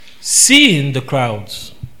Seeing the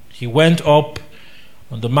crowds, he went up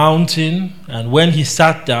on the mountain, and when he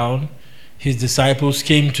sat down, his disciples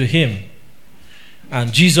came to him.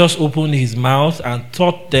 And Jesus opened his mouth and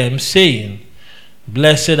taught them, saying,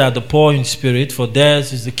 Blessed are the poor in spirit, for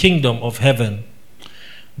theirs is the kingdom of heaven.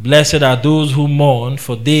 Blessed are those who mourn,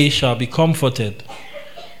 for they shall be comforted.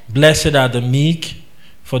 Blessed are the meek,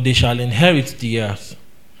 for they shall inherit the earth.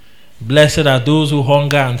 Blessed are those who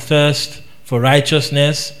hunger and thirst for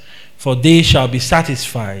righteousness, for they shall be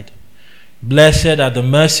satisfied. Blessed are the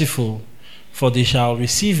merciful, for they shall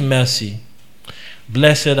receive mercy.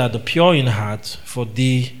 Blessed are the pure in heart, for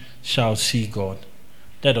they shall see God.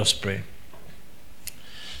 Let us pray.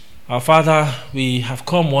 Our Father, we have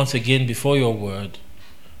come once again before your word,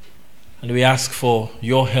 and we ask for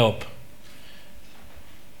your help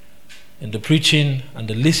in the preaching and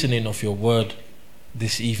the listening of your word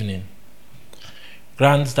this evening.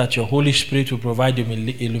 Grant that your Holy Spirit will provide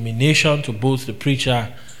illumination to both the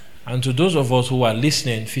preacher and to those of us who are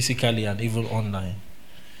listening physically and even online.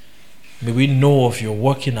 May we know of your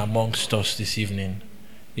working amongst us this evening.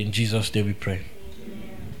 In Jesus' name we pray.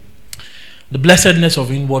 The blessedness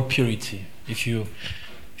of inward purity. If you're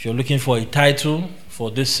looking for a title for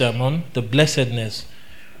this sermon, the blessedness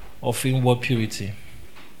of inward purity.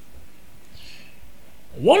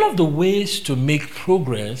 One of the ways to make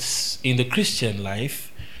progress in the Christian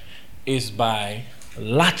life is by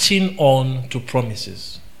latching on to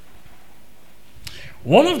promises.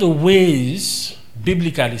 One of the ways,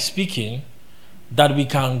 biblically speaking, that we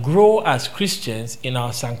can grow as Christians in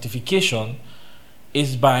our sanctification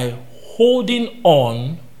is by holding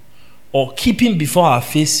on or keeping before our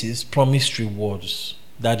faces promised rewards.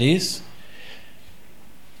 That is,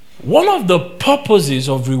 one of the purposes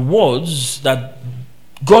of rewards that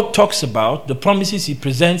God talks about, the promises he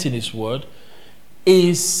presents in his word,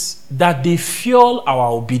 is that they fuel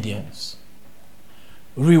our obedience.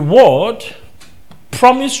 Reward,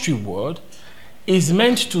 promised reward, is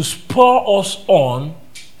meant to spur us on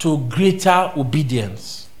to greater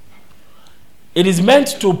obedience. It is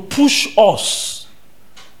meant to push us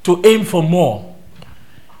to aim for more.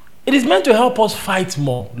 It is meant to help us fight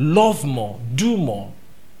more, love more, do more,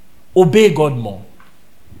 obey God more.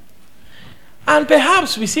 And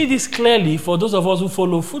perhaps we see this clearly for those of us who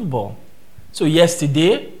follow football. So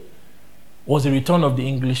yesterday was the return of the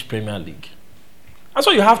English Premier League. And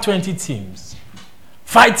so you have 20 teams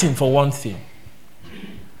fighting for one thing.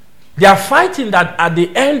 They are fighting that at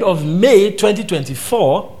the end of May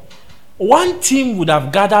 2024, one team would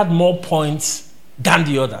have gathered more points than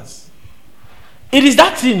the others. It is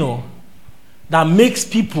that thing that makes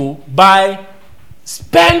people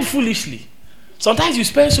spend foolishly. Sometimes you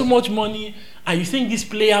spend so much money and you think this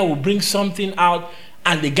player will bring something out,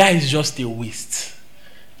 and the guy is just a waste.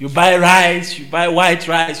 You buy rice, you buy white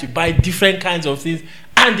rice, you buy different kinds of things,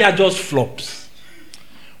 and they are just flops.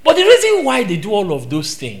 But the reason why they do all of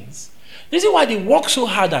those things, the reason why they work so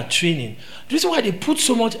hard at training, the reason why they put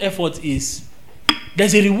so much effort is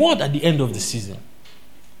there's a reward at the end of the season.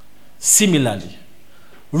 Similarly,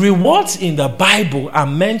 rewards in the Bible are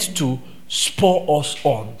meant to spur us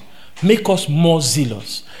on, make us more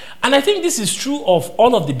zealous. And I think this is true of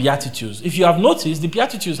all of the Beatitudes. If you have noticed, the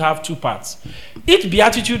Beatitudes have two parts. Each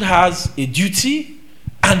Beatitude has a duty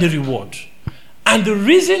and a reward. And the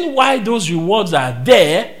reason why those rewards are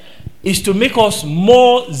there is to make us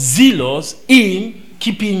more zealous in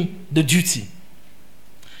keeping the duty.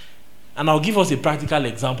 And I'll give us a practical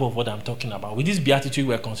example of what I'm talking about. With this Beatitude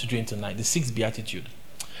we're considering tonight, the 6th Beatitude.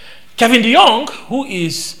 Kevin DeYoung, who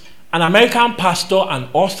is an American pastor and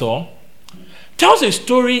author, tells a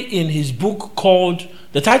story in his book called,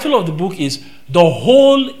 the title of the book is The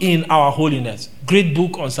Hole in Our Holiness. Great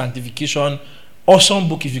book on sanctification. Awesome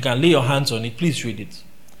book. If you can lay your hands on it, please read it.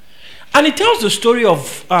 And he tells the story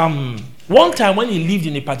of one time when he lived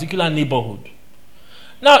in a particular neighborhood.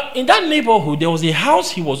 Now, in that neighborhood, there was a house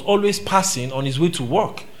he was always passing on his way to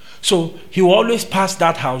work. So he will always pass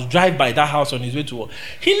that house, drive by that house on his way to work.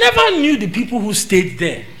 He never knew the people who stayed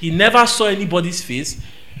there. He never saw anybody's face.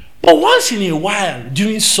 But once in a while,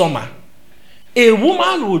 during summer, a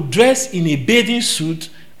woman would dress in a bathing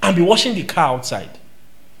suit and be washing the car outside.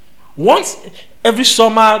 Once every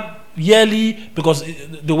summer, yearly, because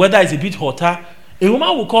the weather is a bit hotter, a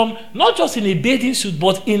woman will come not just in a bathing suit,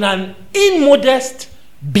 but in an immodest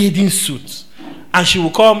bathing suit. And she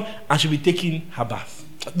will come and she'll be taking her bath.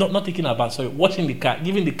 Not taking her bath, sorry, washing the car,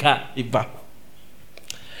 giving the car a bath.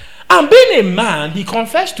 And being a man, he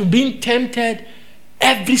confessed to being tempted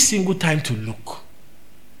every single time to look.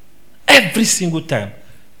 Every single time.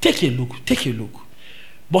 Take a look.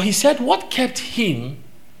 But he said what kept him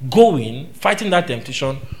going, fighting that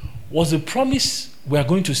temptation, was the promise we are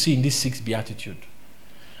going to see in this sixth beatitude.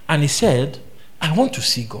 And he said, I want to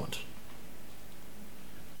see God.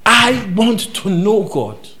 I want to know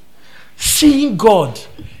God. Seeing God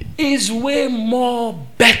is way more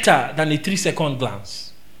better than a 3-second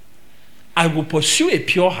glance. I will pursue a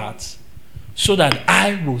pure heart so that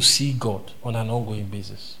I will see God on an ongoing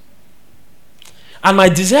basis. And my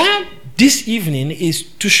desire this evening is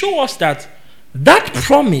to show us that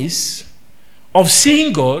promise of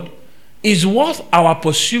seeing God is worth our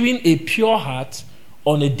pursuing a pure heart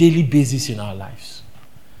on a daily basis in our lives.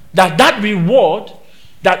 That reward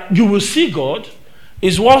that you will see God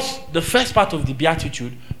is worth the first part of the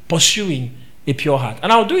beatitude, pursuing a pure heart.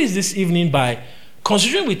 And I'll do it this evening by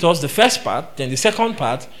considering with us the first part, then the second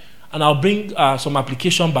part, and I'll bring some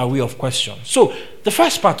application by way of question. So, the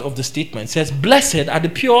first part of the statement says, blessed are the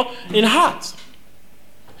pure in heart.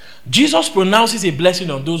 Jesus pronounces a blessing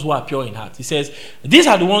on those who are pure in heart. He says, these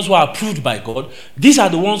are the ones who are approved by God. These are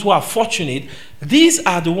the ones who are fortunate. These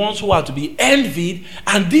are the ones who are to be envied.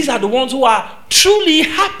 And these are the ones who are truly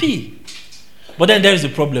happy. But then there is a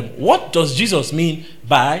problem. What does Jesus mean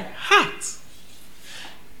by heart?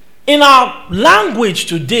 In our language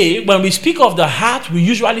today, when we speak of the heart, we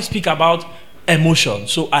usually speak about emotion.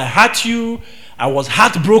 So I hurt you, I was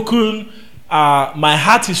heartbroken, my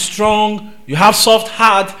heart is strong, you have soft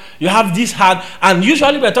heart, you have this heart, and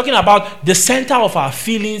usually we're talking about the center of our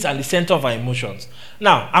feelings and the center of our emotions.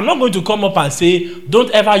 Now, I'm not going to come up and say,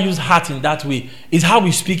 don't ever use heart in that way. It's how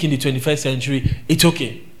we speak in the 21st century. It's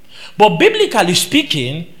okay. But biblically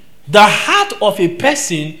speaking, the heart of a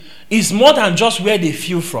person is more than just where they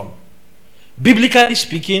feel from. Biblically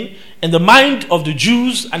speaking, in the mind of the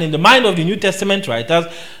Jews and in the mind of the New Testament writers,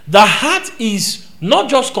 the heart is not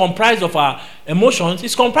just comprised of our emotions,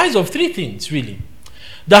 it's comprised of three things, really.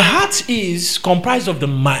 The heart is comprised of the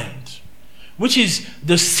mind, which is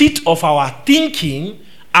the seat of our thinking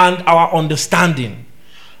and our understanding.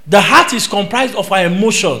 The heart is comprised of our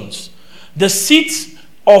emotions, the seat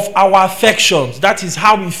of our affections. That is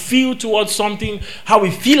how we feel towards something, how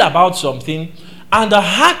we feel about something. And the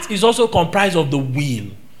heart is also comprised of the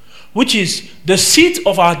will, which is the seat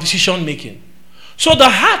of our decision making. So the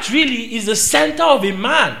heart really is the center of a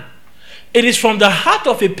man. It is from the heart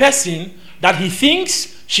of a person that he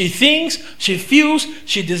thinks, she feels,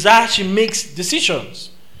 she desires, she makes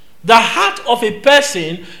decisions. The heart of a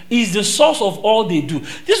person is the source of all they do.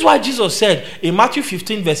 This is why Jesus said in Matthew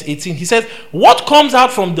 15 verse 18, he says, what comes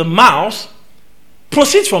out from the mouth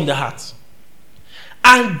proceeds from the heart.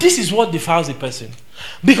 And this is what defiles a person.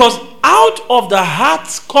 Because out of the heart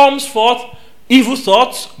comes forth evil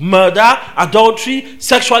thoughts, murder, adultery,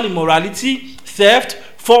 sexual immorality, theft,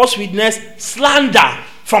 false witness, slander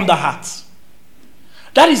from the heart.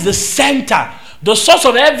 That is the center. The source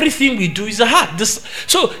of everything we do is the heart.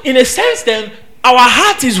 So, in a sense then, our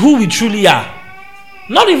heart is who we truly are.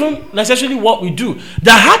 Not even necessarily what we do.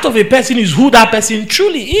 The heart of a person is who that person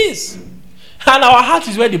truly is. And our heart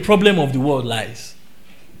is where the problem of the world lies.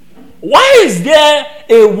 Why is there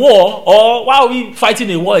a war, or why are we fighting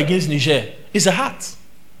a war against Niger? It's a heart.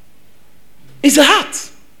 It's a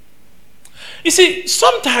heart. You see,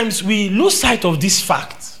 sometimes we lose sight of this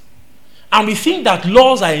fact, and we think that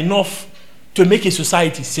laws are enough to make a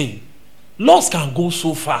society sane. Laws can go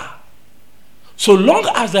so far. So long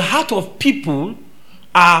as the heart of people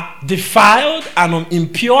are defiled and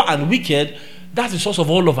impure and wicked, that's the source of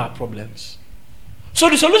all of our problems. So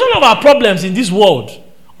the solution of our problems in this world,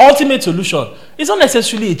 ultimate solution, is not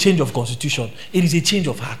necessarily a change of constitution. It is a change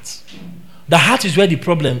of heart. The heart is where the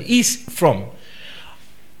problem is from.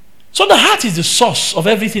 So the heart is the source of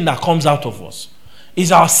everything that comes out of us.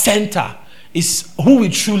 It's our center. It's who we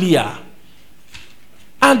truly are.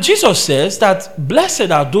 And Jesus says that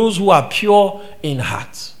blessed are those who are pure in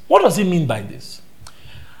heart. What does he mean by this?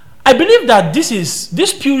 I believe that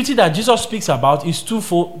this purity that Jesus speaks about is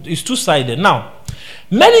two-sided. Now,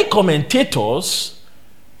 many commentators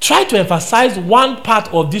try to emphasize one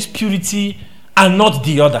part of this purity and not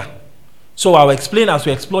the other. So I'll explain as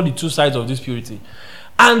we explore the two sides of this purity.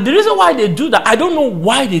 And the reason why they do that, I don't know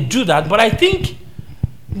why they do that, but I think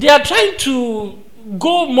they are trying to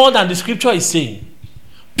go more than the scripture is saying.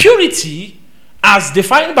 Purity, as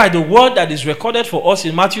defined by the word that is recorded for us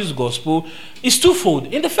in Matthew's gospel, is twofold.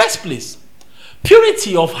 In the first place,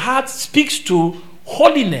 purity of heart speaks to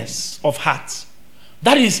holiness of heart.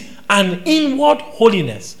 That is an inward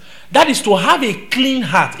holiness. That is to have a clean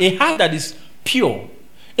heart, a heart that is pure.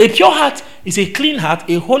 A pure heart is a clean heart,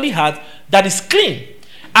 a holy heart that is clean.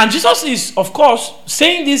 And Jesus is, of course,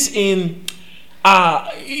 saying this in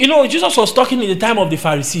Jesus was talking in the time of the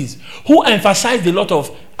Pharisees, who emphasized a lot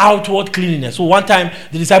of outward cleanliness. So one time,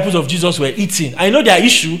 the disciples of Jesus were eating. I know their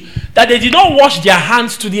issue, that they did not wash their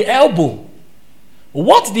hands to the elbow.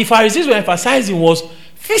 What the Pharisees were emphasizing was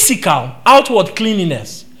physical, outward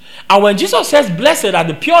cleanliness. And when Jesus says, blessed are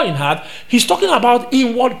the pure in heart, he's talking about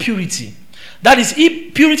inward purity. That is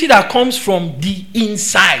purity that comes from the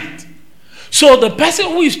inside. So the person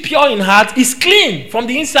who is pure in heart is clean from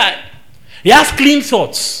the inside. He has clean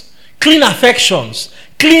thoughts, clean affections,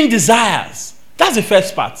 clean desires. That's the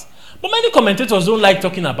first part. But many commentators don't like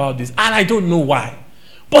talking about this, and I don't know why.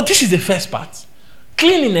 But this is the first part.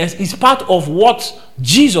 Cleanliness is part of what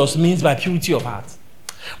Jesus means by purity of heart.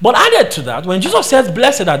 But added to that, when Jesus says,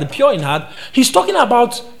 blessed are the pure in heart, he's talking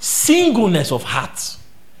about singleness of heart.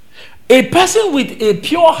 A person with a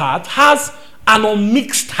pure heart has an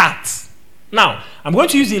unmixed heart. Now, I'm going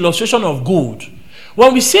to use the illustration of gold.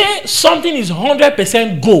 When we say something is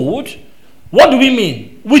 100% gold, what do we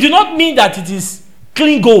mean? We do not mean that it is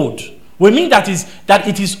clean gold. We mean that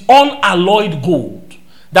it is unalloyed gold.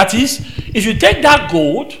 That is, if you take that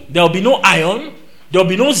gold, there will be no iron, there will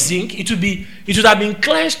be no zinc. It would have been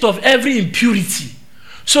cleansed of every impurity.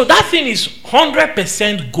 So that thing is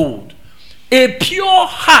 100% gold. A pure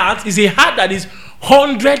heart is a heart that is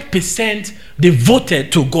 100%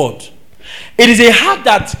 devoted to God. It is a heart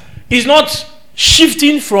that is not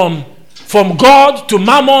shifting from God to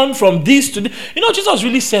mammon, from this to this. Jesus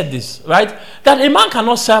really said this, right? That a man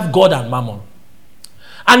cannot serve God and mammon.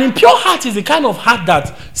 An impure heart is the kind of heart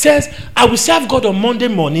that says, I will serve God on Monday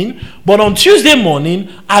morning, but on Tuesday morning,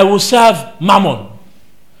 I will serve mammon.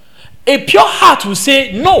 A pure heart will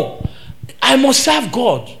say, no, I must serve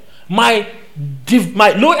God. My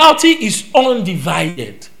loyalty is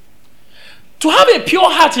undivided. To have a pure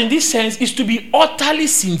heart in this sense is to be utterly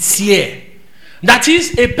sincere. That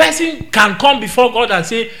is, a person can come before God and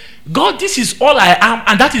say, God, this is all I am,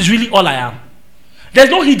 and that is really all I am. There's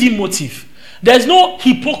no hidden motive. There's no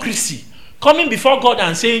hypocrisy. Coming before God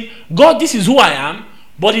and saying, God, this is who I am,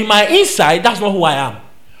 but in my inside, that's not who I am.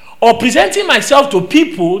 Or presenting myself to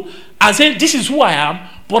people and saying, this is who I am,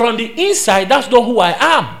 but on the inside, that's not who I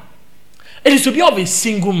am. It is to be of a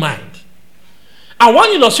single mind. And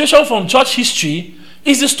one illustration from church history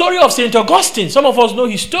is the story of St. Augustine. Some of us know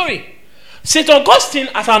his story. St. Augustine,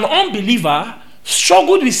 as an unbeliever,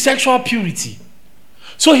 struggled with sexual purity.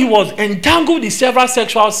 So he was entangled in several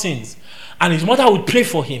sexual sins. And his mother would pray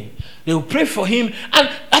for him. They would pray for him. And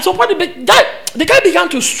at some point, the guy began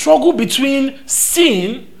to struggle between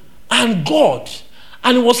sin and God.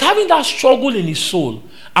 And he was having that struggle in his soul.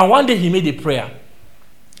 And one day he made a prayer.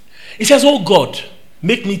 He says, oh God,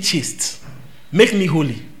 make me chaste. Make me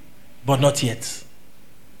holy. But not yet.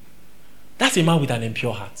 That's a man with an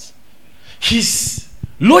impure heart. His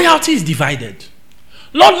loyalty is divided.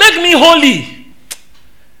 Lord, make me holy.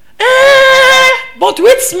 But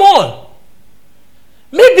wait small.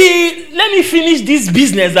 Maybe let me finish this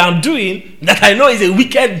business I'm doing that I know is a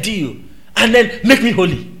wicked deal, and then make me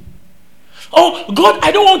holy. Oh God,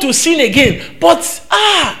 I don't want to sin again, but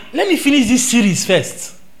let me finish this series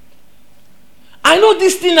first. I know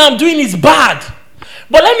this thing I'm doing is bad,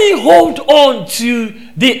 but let me hold on to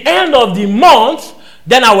the end of the month,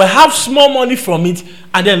 then I will have small money from it,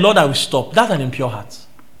 and then Lord, I will stop. That's an impure heart.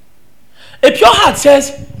 A pure heart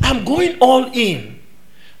says, I'm going all in.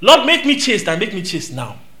 Lord, make me chaste and make me chaste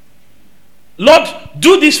now. Lord,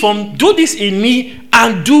 do this in me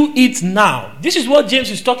and do it now. This is what James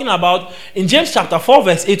is talking about in James chapter 4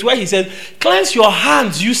 verse 8, where he says, cleanse your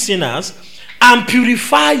hands, you sinners, and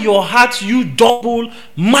purify your hearts, you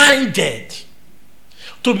double-minded.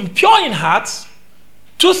 To be pure in heart,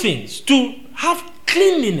 two things. To have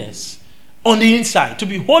cleanliness on the inside, to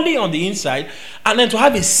be holy on the inside, and then to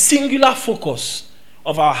have a singular focus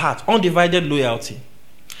of our heart, undivided loyalty.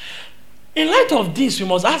 In light of this, we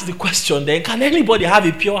must ask the question then, can anybody have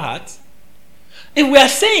a pure heart? If we are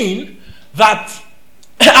saying that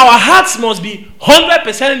our hearts must be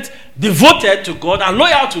 100% devoted to God and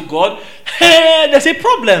loyal to God, there's a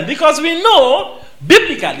problem, because we know,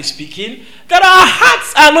 biblically speaking, that our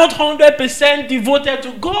hearts are not 100% devoted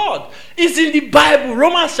to God. It's in the Bible,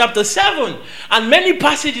 Romans chapter 7. And many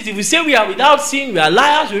passages, if we say we are without sin, we are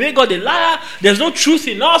liars, we make God a liar, there's no truth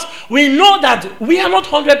in us, we know that we are not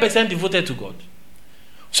 100% devoted to God.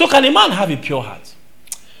 So can a man have a pure heart?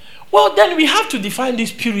 Well, then we have to define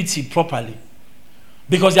this purity properly.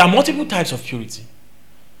 Because there are multiple types of purity.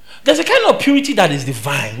 There's a kind of purity that is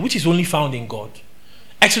divine, which is only found in God.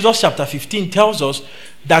 Exodus chapter 15 tells us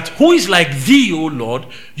that who is like thee, O Lord,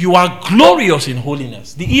 you are glorious in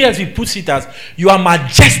holiness. The ESV puts it as, you are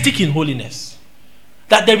majestic in holiness.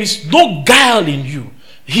 that there is no guile in you.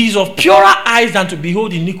 He is of purer eyes than to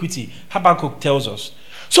behold iniquity, Habakkuk tells us.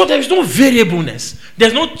 So there is no variableness.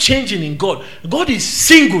 There's no changing in God. God is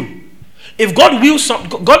single. If God wills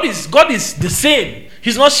something, God is the same.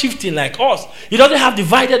 He's not shifting like us. He doesn't have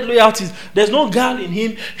divided loyalties. There's no guile in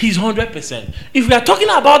him. He's 100%. If we are talking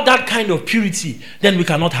about that kind of purity, then we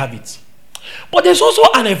cannot have it. But there's also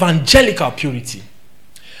an evangelical purity.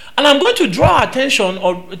 And I'm going to draw our attention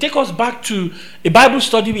or take us back to a Bible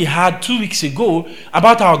study we had 2 weeks ago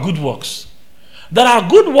about our good works. That our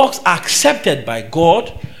good works are accepted by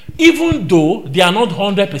God even though they are not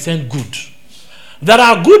 100% good. That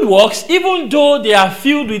our good works, even though they are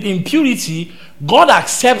filled with impurity, God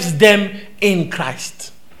accepts them in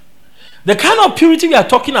Christ. The kind of purity we are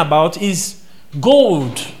talking about is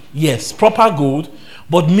gold, yes, proper gold,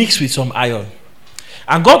 but mixed with some iron.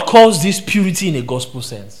 And God calls this purity in a gospel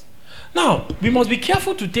sense. Now, we must be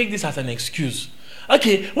careful to take this as an excuse.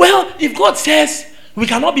 Okay, well, if God says we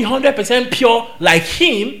cannot be 100% pure like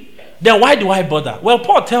him, then why do I bother? Well,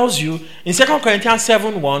 Paul tells you in 2 Corinthians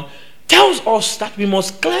 7:1, tells us that we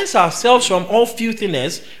must cleanse ourselves from all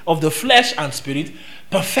filthiness of the flesh and spirit,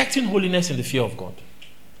 perfecting holiness in the fear of God.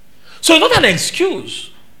 So it's not an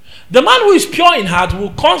excuse. The man who is pure in heart will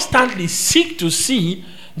constantly seek to see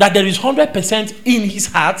that there is 100% in his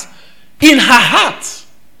heart, in her heart.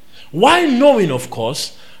 While knowing, of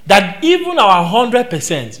course, that even our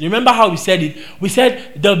 100%, remember how we said it? We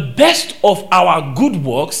said the best of our good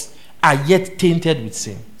works are yet tainted with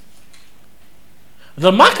sin.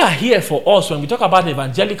 The marker here for us when we talk about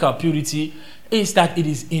evangelical purity is that it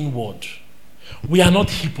is inward. We are not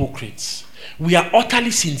hypocrites. We are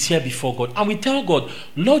utterly sincere before God. And we tell God,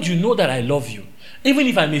 Lord, you know that I love you. Even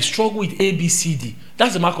if I may struggle with A, B, C, D.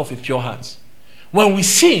 That's the mark of a pure heart. When we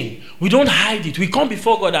sin, we don't hide it. We come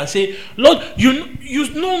before God and say, Lord, you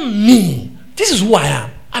know me. This is who I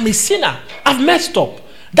am. I'm a sinner. I've messed up.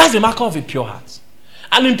 That's the marker of a pure heart.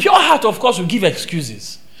 And in pure heart, of course, we give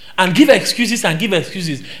excuses. And give excuses and give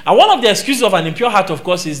excuses. And one of the excuses of an impure heart, of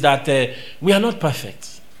course, is that we are not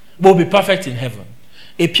perfect. We'll be perfect in heaven.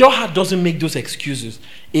 A pure heart doesn't make those excuses.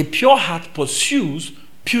 A pure heart pursues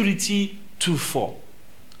purity to fall.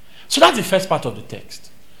 So that's the first part of the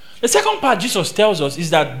text. The second part Jesus tells us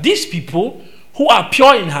is that these people who are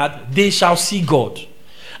pure in heart, they shall see God.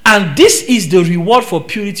 And this is the reward for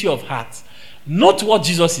purity of heart. Note what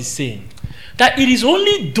Jesus is saying. That it is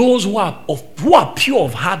only those who are pure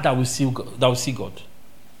of heart that will see God.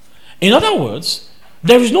 In other words,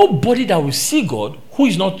 there is nobody that will see God who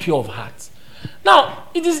is not pure of heart. Now,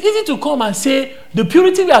 it is easy to come and say the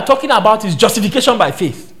purity we are talking about is justification by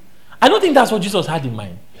faith. I don't think that's what Jesus had in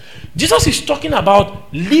mind. Jesus is talking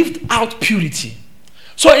about lived out purity.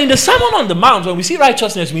 So in the Sermon on the Mount, when we see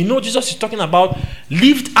righteousness, we know Jesus is talking about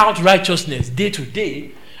lived out righteousness day to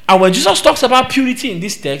day. And when Jesus talks about purity in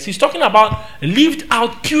this text, he's talking about lived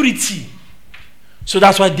out purity. So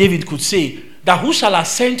that's why David could say that who shall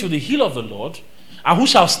ascend to the hill of the Lord, and who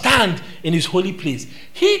shall stand in his holy place?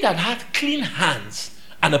 He that hath clean hands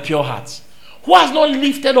and a pure heart, who has not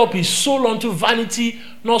lifted up his soul unto vanity,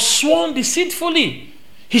 nor sworn deceitfully,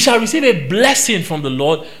 he shall receive a blessing from the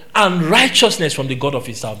Lord and righteousness from the God of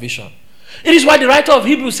his salvation. It is why the writer of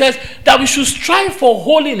Hebrews says that we should strive for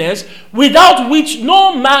holiness, without which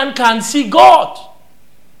no man can see God.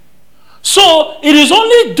 So it is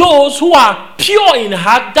only those who are pure in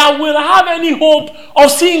heart that will have any hope of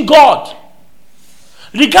seeing God.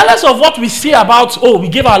 Regardless of what we say about, we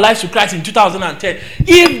gave our lives to Christ in 2010,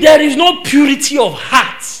 if there is no purity of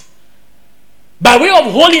heart, by way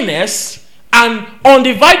of holiness and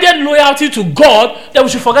undivided loyalty to God, then we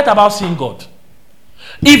should forget about seeing God.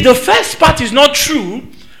 If the first part is not true,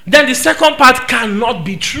 then the second part cannot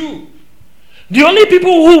be true. The only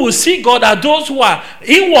people who will see God are those who are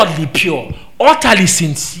inwardly pure, utterly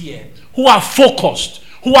sincere, who are focused,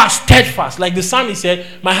 who are steadfast. Like the psalmist said,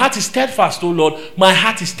 my heart is steadfast, O Lord, my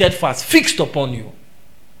heart is steadfast, fixed upon you.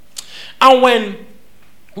 And when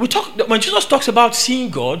Jesus talks about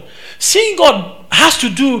seeing God has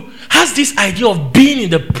this idea of being in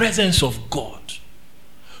the presence of God.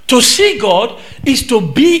 To see God is to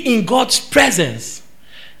be in God's presence.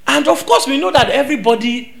 And of course, we know that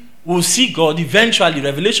everybody will see God eventually.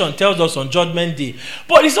 Revelation tells us on Judgment Day.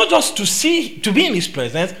 But it's not just to be in his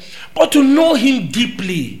presence, but to know him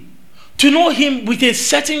deeply. To know him with a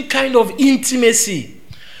certain kind of intimacy.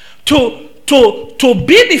 To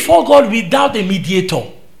be before God without a mediator.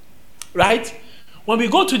 Right? When we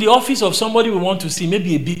go to the office of somebody we want to see,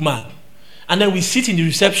 maybe a big man, and then we sit in the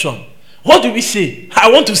reception, what do we say?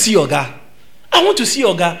 I want to see Oga. I want to see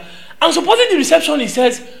Oga. And supposing the receptionist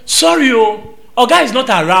says, sorry, Oga is not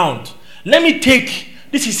around. Let me take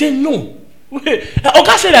This is saying, no.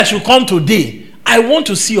 Oga said I should come today. I want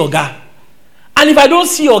to see Oga. And if I don't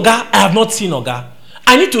see Oga, I have not seen Oga.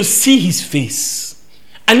 I need to see his face.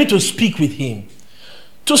 I need to speak with him.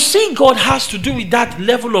 To see God has to do with that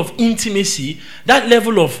level of intimacy, that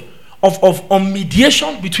level of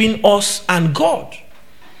mediation between us and God.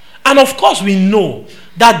 And of course, we know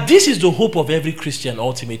that this is the hope of every Christian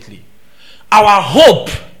ultimately. Our hope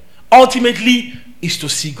ultimately is to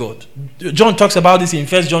see God. John talks about this in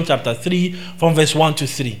 1 John chapter 3 from verse 1 to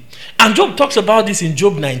 3. And Job talks about this in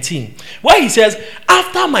Job 19, where he says,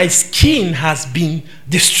 after my skin has been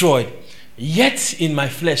destroyed, yet in my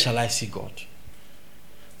flesh shall I see God.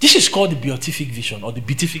 This is called the beatific vision or the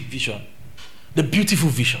beatific vision. The beautiful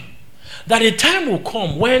vision. That a time will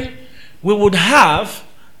come when we would have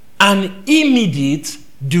an immediate,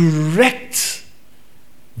 direct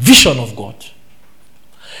vision of God.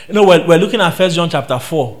 You know, we're looking at 1 John chapter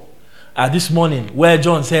 4 this morning, where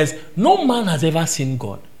John says, no man has ever seen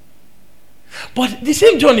God. But the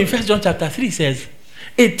same John in 1 John chapter 3 says,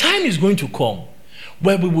 a time is going to come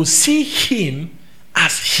where we will see him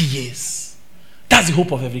as he is. That's the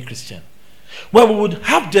hope of every Christian. Where we would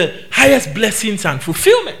have the highest blessings and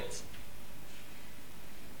fulfillment.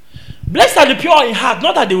 Blessed are the pure in heart,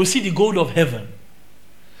 not that they will see the gold of heaven.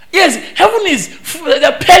 Yes, heaven is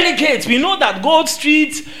the pearly gates. We know that gold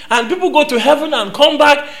streets and people go to heaven and come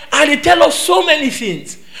back and they tell us so many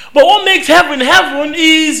things. But what makes heaven heaven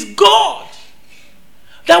is God.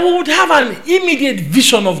 That we would have an immediate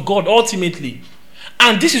vision of God ultimately.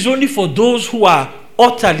 And this is only for those who are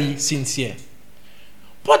utterly sincere.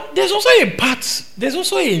 But there's also a part, there's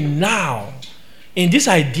also a now in this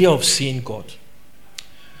idea of seeing God.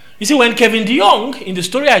 You see, when Kevin DeYoung, in the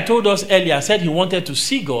story I told us earlier, said he wanted to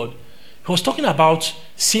see God, he was talking about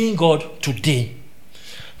seeing God today.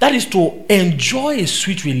 That is to enjoy a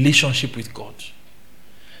sweet relationship with God.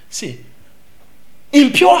 See,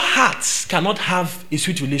 impure hearts cannot have a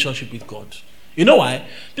sweet relationship with God. You know why?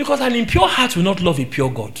 Because an impure heart will not love a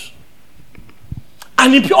pure God.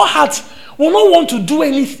 An impure heart will not want to do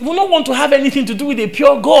anything, will not want to have anything to do with a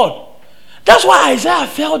pure God. That's why Isaiah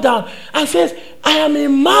fell down and says, I am a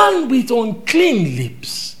man with unclean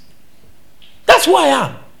lips. That's who I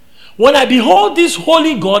am. When I behold this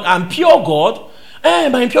holy God and pure God,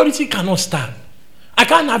 my impurity cannot stand. I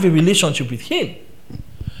can't have a relationship with him.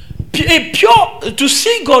 To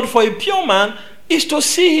see God for a pure man is to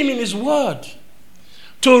see him in his word.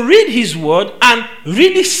 To read his word and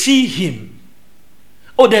really see him.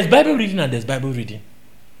 Oh, there's Bible reading and there's Bible reading.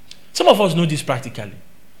 Some of us know this practically.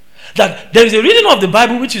 That there is a reading of the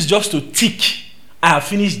Bible which is just to tick, I have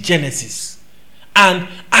finished Genesis. And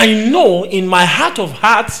I know in my heart of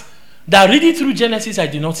hearts that reading through Genesis, I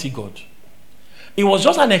did not see God. It was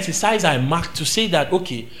just an exercise I marked to say that,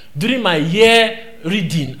 okay, during my year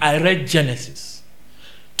reading, I read Genesis.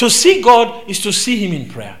 To see God is to see him in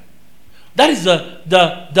prayer. That is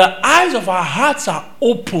the eyes of our hearts are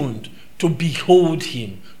opened to behold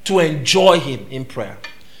him, to enjoy him in prayer.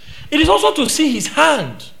 It is also to see his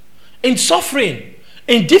hand in suffering,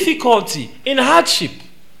 in difficulty, in hardship.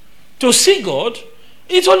 To see God,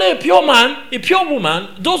 it's only a pure man, a pure woman,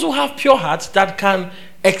 those who have pure hearts that can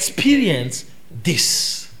experience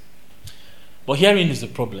this. But herein is the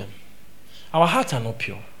problem. Our hearts are not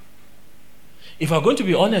pure. If we're going to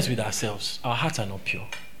be honest with ourselves, our hearts are not pure.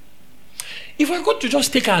 If we're going to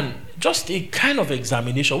just take a kind of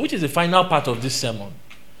examination, which is the final part of this sermon,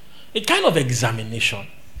 a kind of examination,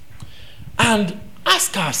 and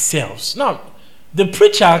ask ourselves. Now, the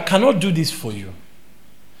preacher cannot do this for you.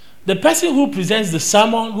 The person who presents the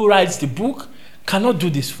sermon, who writes the book, cannot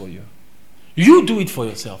do this for you. You do it for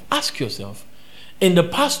yourself. Ask yourself, in the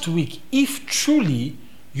past week, if truly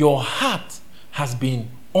your heart has been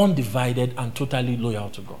undivided and totally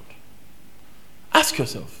loyal to God. Ask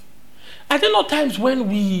yourself, are there not times when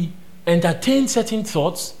we entertained certain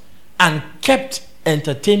thoughts and kept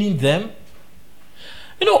entertaining them?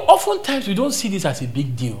 You know, oftentimes we don't see this as a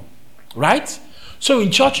big deal, right? So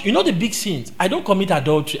in church, you know the big sins. I don't commit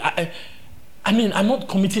adultery. I mean, I'm not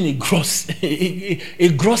committing a gross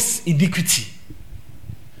iniquity.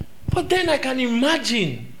 But then I can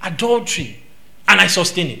imagine adultery and I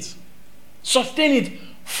sustain it. Sustain it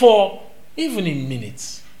for even in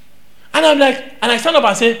minutes. And I'm like, and I stand up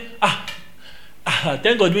and say,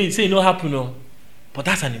 thank God we say no happen, no. But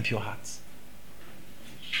that's an impure heart.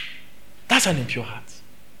 That's an impure heart.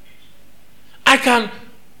 I can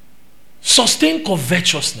sustain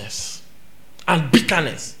covetousness and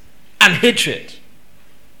bitterness and hatred.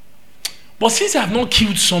 But since I have not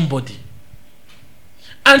killed somebody,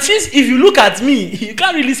 and since if you look at me, you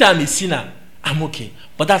can't really say I'm a sinner, I'm okay.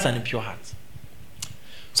 But that's an impure heart.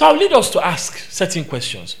 So I'll lead us to ask certain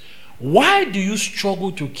questions. Why do you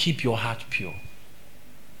struggle to keep your heart pure?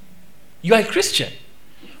 You are a Christian.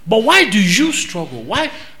 But why do you struggle?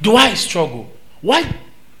 Why do I struggle? Why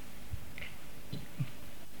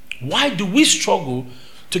do we struggle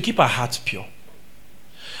to keep our hearts pure?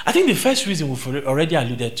 I think the first reason we've already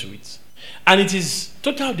alluded to it. And it is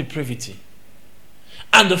total depravity.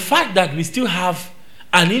 And the fact that we still have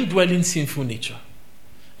an indwelling sinful nature.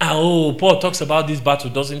 And Paul talks about this battle,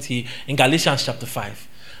 doesn't he? In Galatians chapter 5.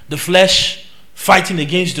 The flesh fighting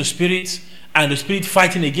against the spirit, and the spirit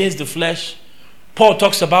fighting against the flesh. Paul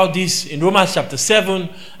talks about this in Romans chapter 7.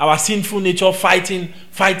 Our sinful nature fighting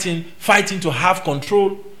to have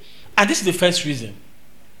control. And this is the first reason.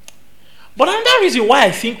 But another reason why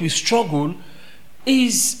I think we struggle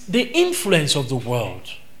is the influence of the world.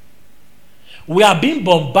 We are being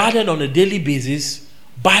bombarded on a daily basis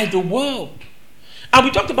by the world. And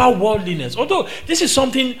we talked about worldliness. Although this is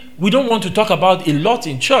something we don't want to talk about a lot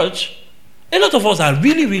in church, a lot of us are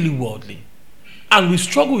really, really worldly. And we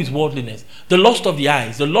struggle with worldliness. The lust of the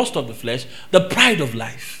eyes, the lust of the flesh, the pride of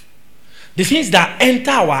life. The things that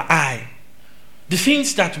enter our eye. The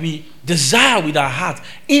things that we desire with our heart.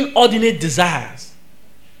 Inordinate desires.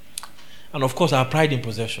 And of course, our pride in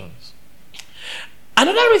possessions.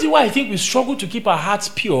 Another reason why I think we struggle to keep our hearts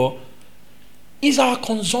pure is our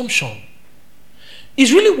consumption.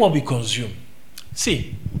 It's really what we consume.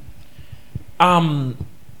 See,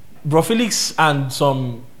 Bro Felix and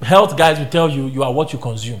some health guys will tell you, you are what you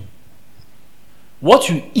consume. What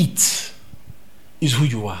you eat is who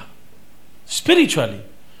you are. Spiritually,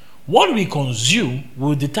 what we consume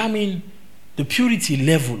will determine the purity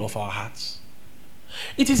level of our hearts.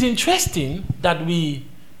 It is interesting that we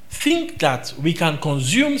think that we can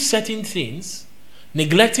consume certain things,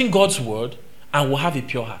 neglecting God's word, and we'll have a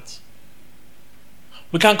pure heart.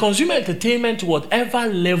 We can consume entertainment to whatever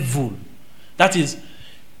level. That is,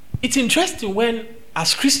 it's interesting when,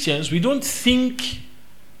 as Christians, we don't think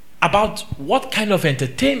about what kind of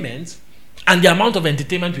entertainment and the amount of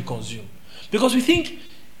entertainment we consume. Because we think,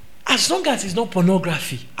 as long as it's not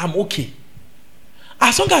pornography, I'm okay.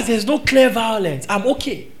 As long as there's no clear violence, I'm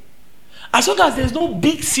okay. As long as there's no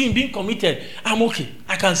big sin being committed, I'm okay.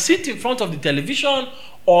 I can sit in front of the television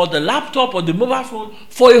or the laptop or the mobile phone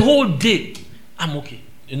for a whole day. I'm okay.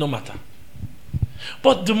 It no matter.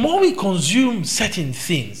 But the more we consume certain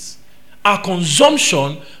things, our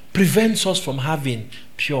consumption prevents us from having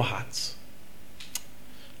pure hearts.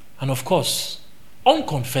 And of course,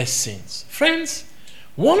 unconfessed sins. Friends,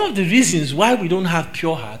 one of the reasons why we don't have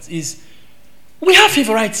pure hearts is we have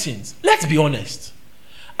favorite sins. Let's be honest.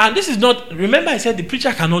 And this is not, remember I said the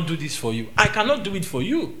preacher cannot do this for you. I cannot do it for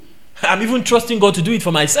you. I'm even trusting God to do it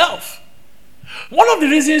for myself. One of the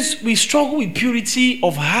reasons we struggle with purity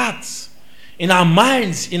of heart in our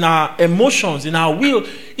minds, in our emotions, in our will,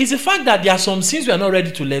 is the fact that there are some sins we are not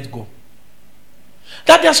ready to let go.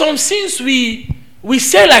 That there are some sins we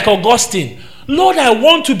say like Augustine, Lord, I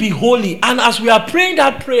want to be holy. And as we are praying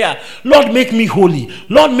that prayer, Lord, make me holy.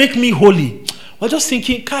 Lord, make me holy. We're just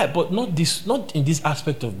thinking, Kai, but not in this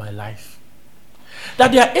aspect of my life.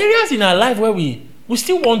 That there are areas in our life where we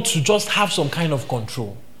still want to just have some kind of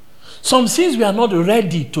control. Some things we are not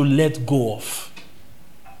ready to let go of.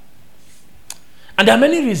 And there are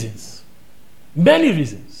many reasons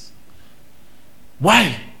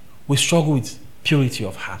why we struggle with purity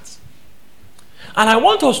of heart. And I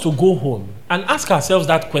want us to go home and ask ourselves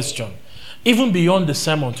that question, even beyond the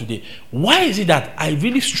sermon today. Why is it that I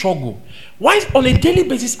really struggle? Why on a daily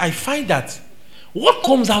basis I find that what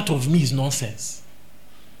comes out of me is nonsense?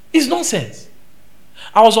 It's nonsense.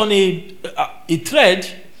 I was on a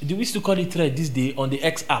thread. We used to call it thread this day on the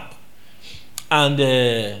X app.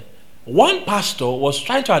 And one pastor was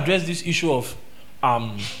trying to address this issue of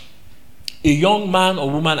a young man or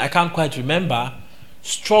woman, I can't quite remember,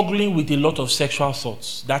 struggling with a lot of sexual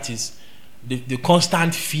thoughts. That is the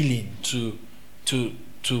constant feeling to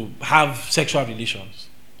have sexual relations.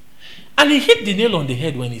 And he hit the nail on the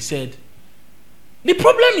head when he said, the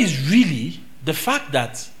problem is really the fact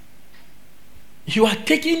that you are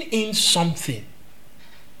taking in something.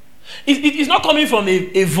 It's not coming from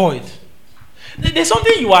a void.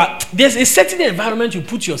 There's a certain environment you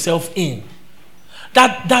put yourself in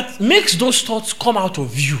that makes those thoughts come out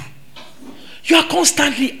of you. You are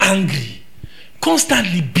constantly angry,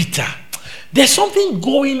 constantly bitter. There's something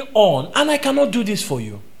going on and I cannot do this for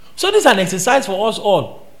you. So this is an exercise for us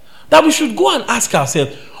all, that we should go and ask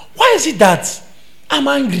ourselves, why is it that I'm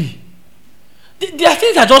angry? There are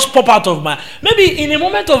things that just pop out of maybe in a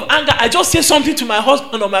moment of anger, I just say something to my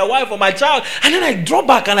husband or my wife or my child, and then I draw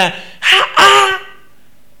back and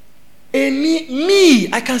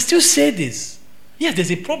I can still say this. Yes,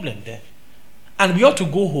 there's a problem there. And we ought to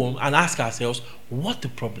go home and ask ourselves what the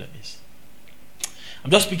problem is. I'm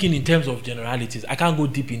just speaking in terms of generalities. I can't go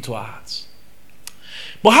deep into our hearts.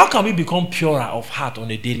 But how can we become purer of heart on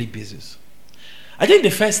a daily basis? I think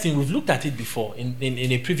the first thing, we've looked at it before in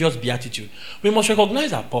a previous beatitude, we must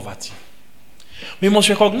recognize our poverty. We must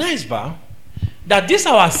recognize that this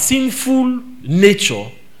our sinful nature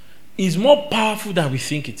is more powerful than we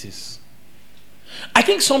think it is. I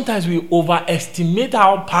think sometimes we overestimate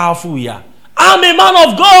how powerful we are. I'm a man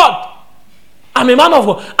of God. I'm a man of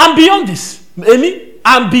God. I'm beyond this. Amy,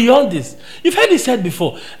 I'm beyond this. You've heard it said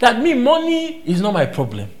before that money is not my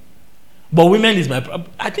problem, but women is my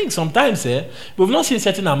problem. I think sometimes we've not seen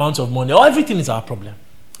certain amounts of money, or everything is our problem.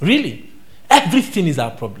 Really, everything is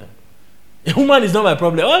our problem. A woman is not my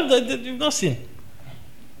problem. Oh, you've not seen.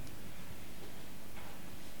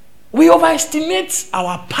 We overestimate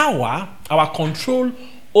our power, our control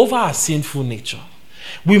over our sinful nature.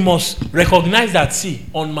 We must recognize that,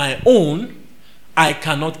 on my own, I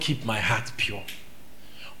cannot keep my heart pure.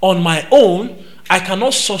 On my own, I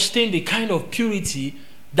cannot sustain the kind of purity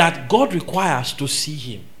that God requires to see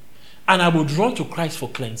Him. And I would run to Christ for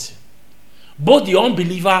cleansing. Both the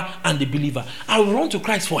unbeliever and the believer. I will run to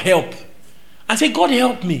Christ for help. And say, God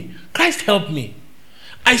help me. Christ help me.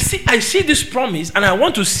 I see this promise and I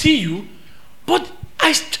want to see you, but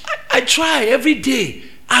I try every day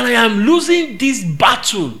and I am losing this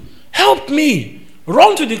battle. Help me.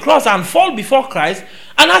 Run to the cross and fall before Christ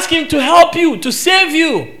and ask Him to help you, to save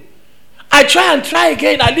you. I try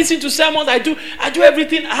again. I listen to sermons. I do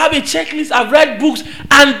everything. I have a checklist. I've read books.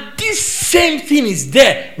 And this same thing is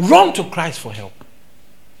there. Run to Christ for help.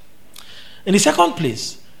 In the second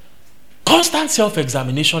place, constant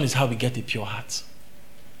self-examination is how we get a pure heart.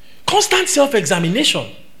 Constant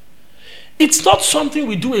self-examination. It's not something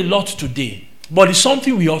we do a lot today, but it's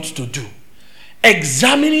something we ought to do.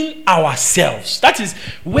 Examining ourselves. That is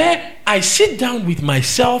where I sit down with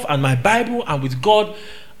myself and my Bible and with God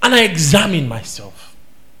and I examine myself.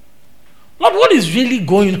 Lord, what is really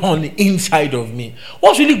going on inside of me?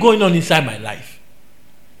 What's really going on inside my life?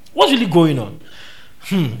 What's really going on?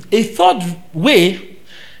 A third way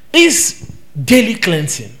is daily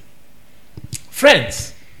cleansing.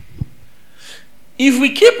 Friends, if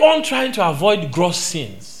we keep on trying to avoid gross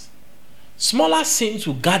sins, smaller sins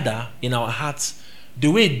will gather in our hearts the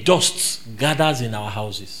way dust gathers in our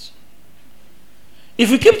houses. If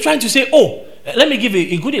we keep trying to say, let me give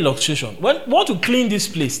a good illustration. When we want to clean this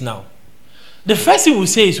place now, the first thing we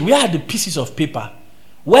say is, where are the pieces of paper?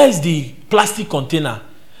 Where is the plastic container?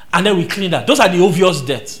 And then we clean that. Those are the obvious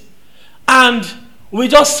dirt. And we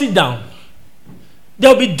just sit down.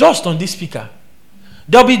 There will be dust on this speaker.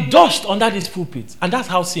 There will be dust under this pulpit. And that's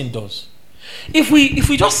how sin does. If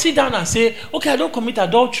we just sit down and say, okay, I don't commit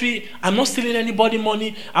adultery, I'm not stealing anybody's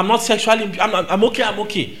money, I'm not sexually, I'm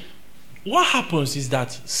okay. What happens is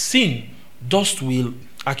that sin, dust will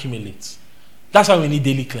accumulate. That's why we need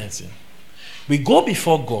daily cleansing. We go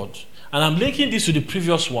before God, and I'm linking this to the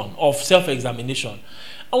previous one of self-examination.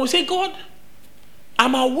 And we say, God,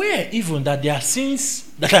 I'm aware even that there are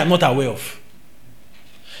sins that I'm not aware of.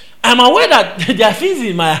 I'm aware that there are things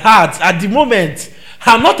in my heart at the moment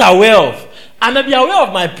I'm not aware of. I may be aware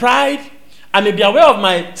of my pride. I may be aware of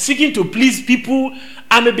my seeking to please people.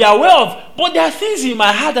 I may be aware of, but there are things in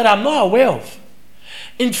my heart that I'm not aware of.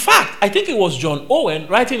 In fact, I think it was John Owen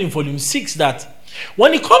writing in volume 6 that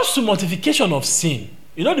when it comes to mortification of sin,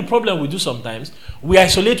 you know the problem we do sometimes? We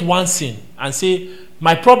isolate one sin and say,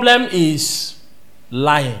 my problem is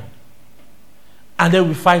lying. And then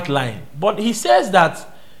we fight lying. But he says that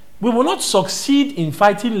we will not succeed in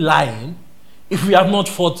fighting lying if we have not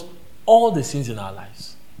fought all the sins in our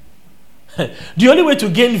lives. The only way to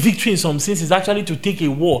gain victory in some sins is actually to take a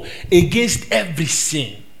war against every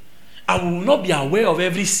sin. And we will not be aware of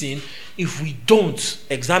every sin if we don't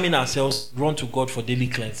examine ourselves, run to God for daily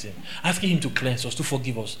cleansing, asking Him to cleanse us, to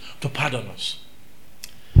forgive us, to pardon us.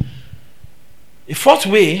 A fourth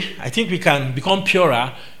way I think we can become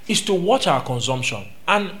purer is to watch our consumption.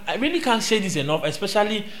 And I really can't say this enough,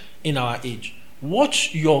 especially in our age.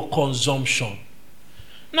 Watch your consumption.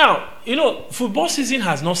 Now, football season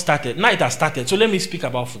has not started. Now it has started, so let me speak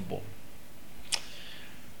about football.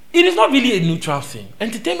 It is not really a neutral thing.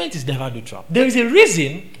 Entertainment is never neutral. There is a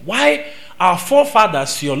reason why our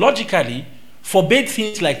forefathers theologically forbade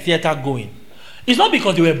things like theater going. It's not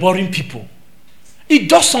because they were boring people. It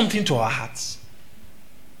does something to our hearts.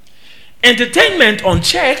 Entertainment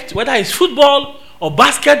unchecked, whether it's football or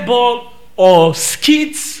basketball or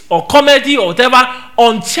skits or comedy or whatever,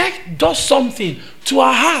 unchecked does something to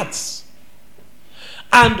our hearts.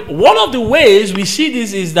 And one of the ways we see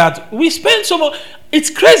this is that we spend so much. It's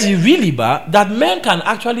crazy, really, that men can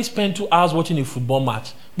actually spend 2 hours watching a football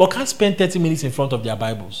match, but can't spend 30 minutes in front of their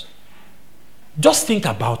Bibles. Just think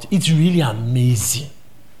about it. It's really amazing.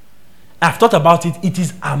 I've thought about it. It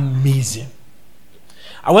is amazing.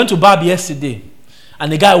 I went to Barb yesterday,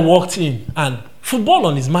 and the guy walked in, and football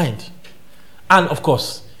on his mind. And of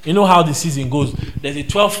course, you know how the season goes. There's a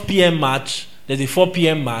 12 p.m. match. There's a 4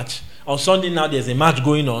 p.m. match. On Sunday now, there's a match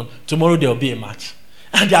going on. Tomorrow, there will be a match.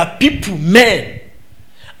 And there are people, men.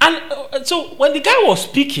 And so when the guy was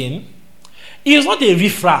speaking, he is not a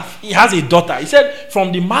riffraff. He has a daughter. He said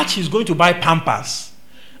from the match, he's going to buy Pampers.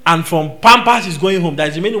 And from Pampers, he's going home. There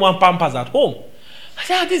is remaining one Pampers at home. I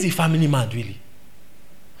said, this is a family man, really.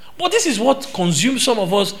 But this is what consumes some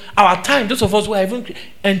of us, our time. Those of us who are even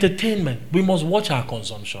entertainment. We must watch our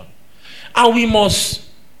consumption. And we must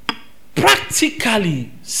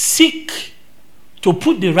practically seek to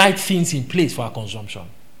put the right things in place for our consumption.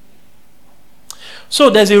 So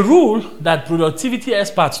there's a rule that productivity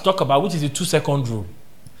experts talk about, which is the 2-second rule.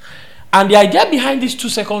 And the idea behind this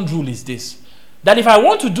 2-second rule is this: that if I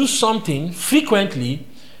want to do something frequently,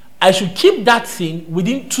 I should keep that thing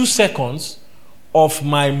within 2 seconds of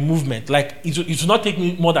my movement. Like it should not take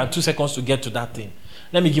me more than 2 seconds to get to that thing.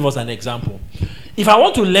 Let me give us an example. If I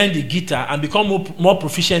want to learn the guitar and become more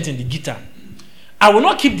proficient in the guitar, I will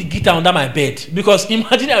not keep the guitar under my bed, because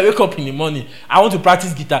imagine I wake up in the morning, I want to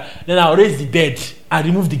practice guitar, then I'll raise the bed and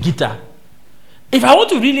remove the guitar. If I want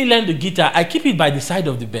to really learn the guitar, I keep it by the side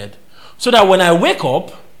of the bed, so that when I wake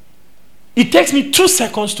up, it takes me 2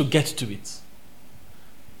 seconds to get to it.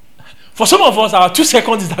 For some of us, our 2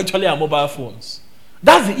 seconds is actually our mobile phones.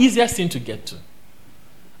 That's the easiest thing to get to.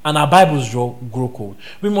 And our Bibles grow cold.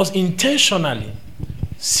 We must intentionally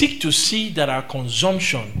seek to see that our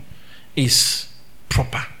consumption is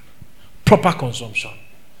proper consumption.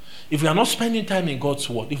 If we are not spending time in God's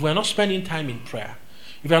word, if we are not spending time in prayer,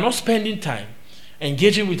 if we are not spending time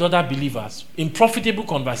engaging with other believers in profitable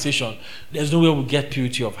conversation, there's no way we'll get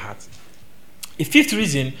purity of heart. A fifth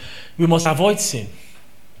reason, we must avoid sin.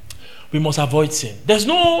 We must avoid sin. There's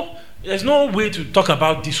no way to talk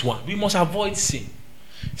about this one. We must avoid sin.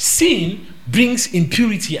 Sin brings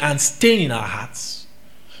impurity and stain in our hearts.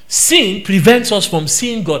 Sin prevents us from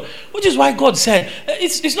seeing God, which is why God said,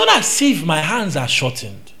 it's not as if my hands are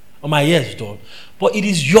shortened or my ears dull, but it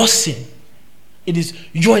is your sin. It is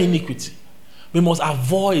your iniquity. We must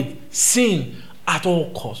avoid sin at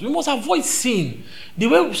all costs. We must avoid sin. The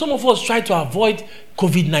way some of us try to avoid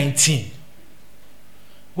COVID-19.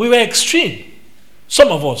 We were extreme. Some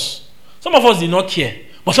of us did not care,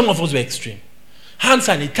 but some of us were extreme. Hand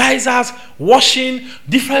sanitizers, washing,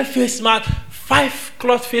 different face masks, 5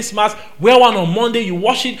 cloth face masks, wear one on Monday, you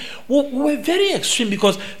wash it. We were very extreme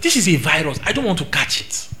because this is a virus. I don't want to catch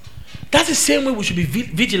it. That's the same way we should be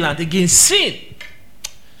vigilant against sin.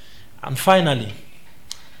 And finally,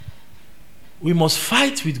 we must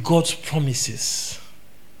fight with God's promises.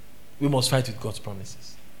 We must fight with God's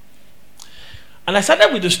promises. And I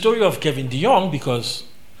started with the story of Kevin DeYoung because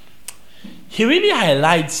he really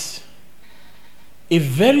highlights a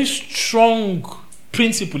very strong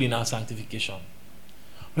principle in our sanctification.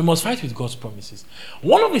 We must fight with God's promises.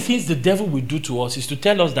 One of the things the devil will do to us is to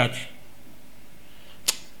tell us that,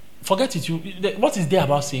 forget it, what is there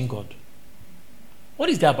about seeing God? What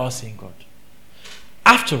is there about seeing God?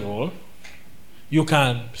 After all, you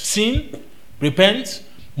can sin, repent,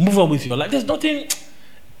 move on with your life. There's nothing,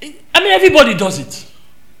 everybody does it.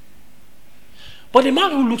 But the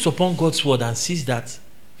man who looks upon God's word and sees that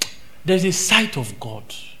there's a sight of God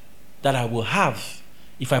that I will have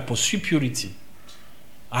if I pursue purity,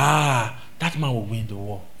 that man will win the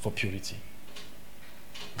war for purity.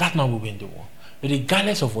 That man will win the war,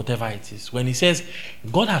 regardless of whatever it is. When he says,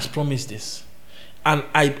 God has promised this, and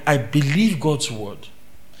I believe God's word.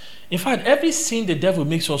 In fact, every sin the devil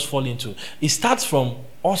makes us fall into, it starts from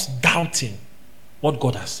us doubting what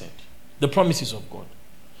God has said, the promises of God.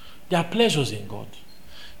 There are pleasures in God.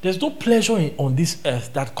 There's no pleasure on this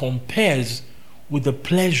earth that compares with the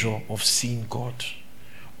pleasure of seeing God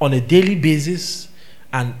on a daily basis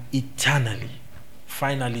and eternally,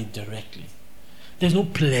 finally, directly. There's no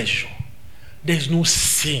pleasure. There's no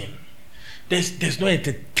sin. There's no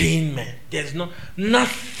entertainment. There's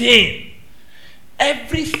nothing.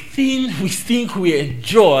 Everything we think we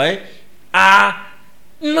enjoy are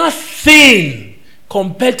nothing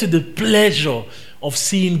compared to the pleasure of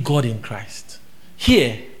seeing God in Christ,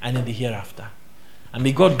 here and in the hereafter. And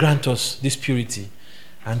may God grant us this purity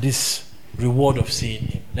and this reward of seeing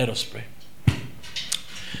him. Let us pray.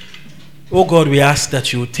 Oh God, we ask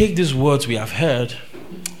that you take these words we have heard,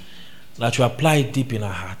 that you apply it deep in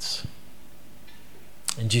our hearts.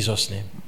 In Jesus' name.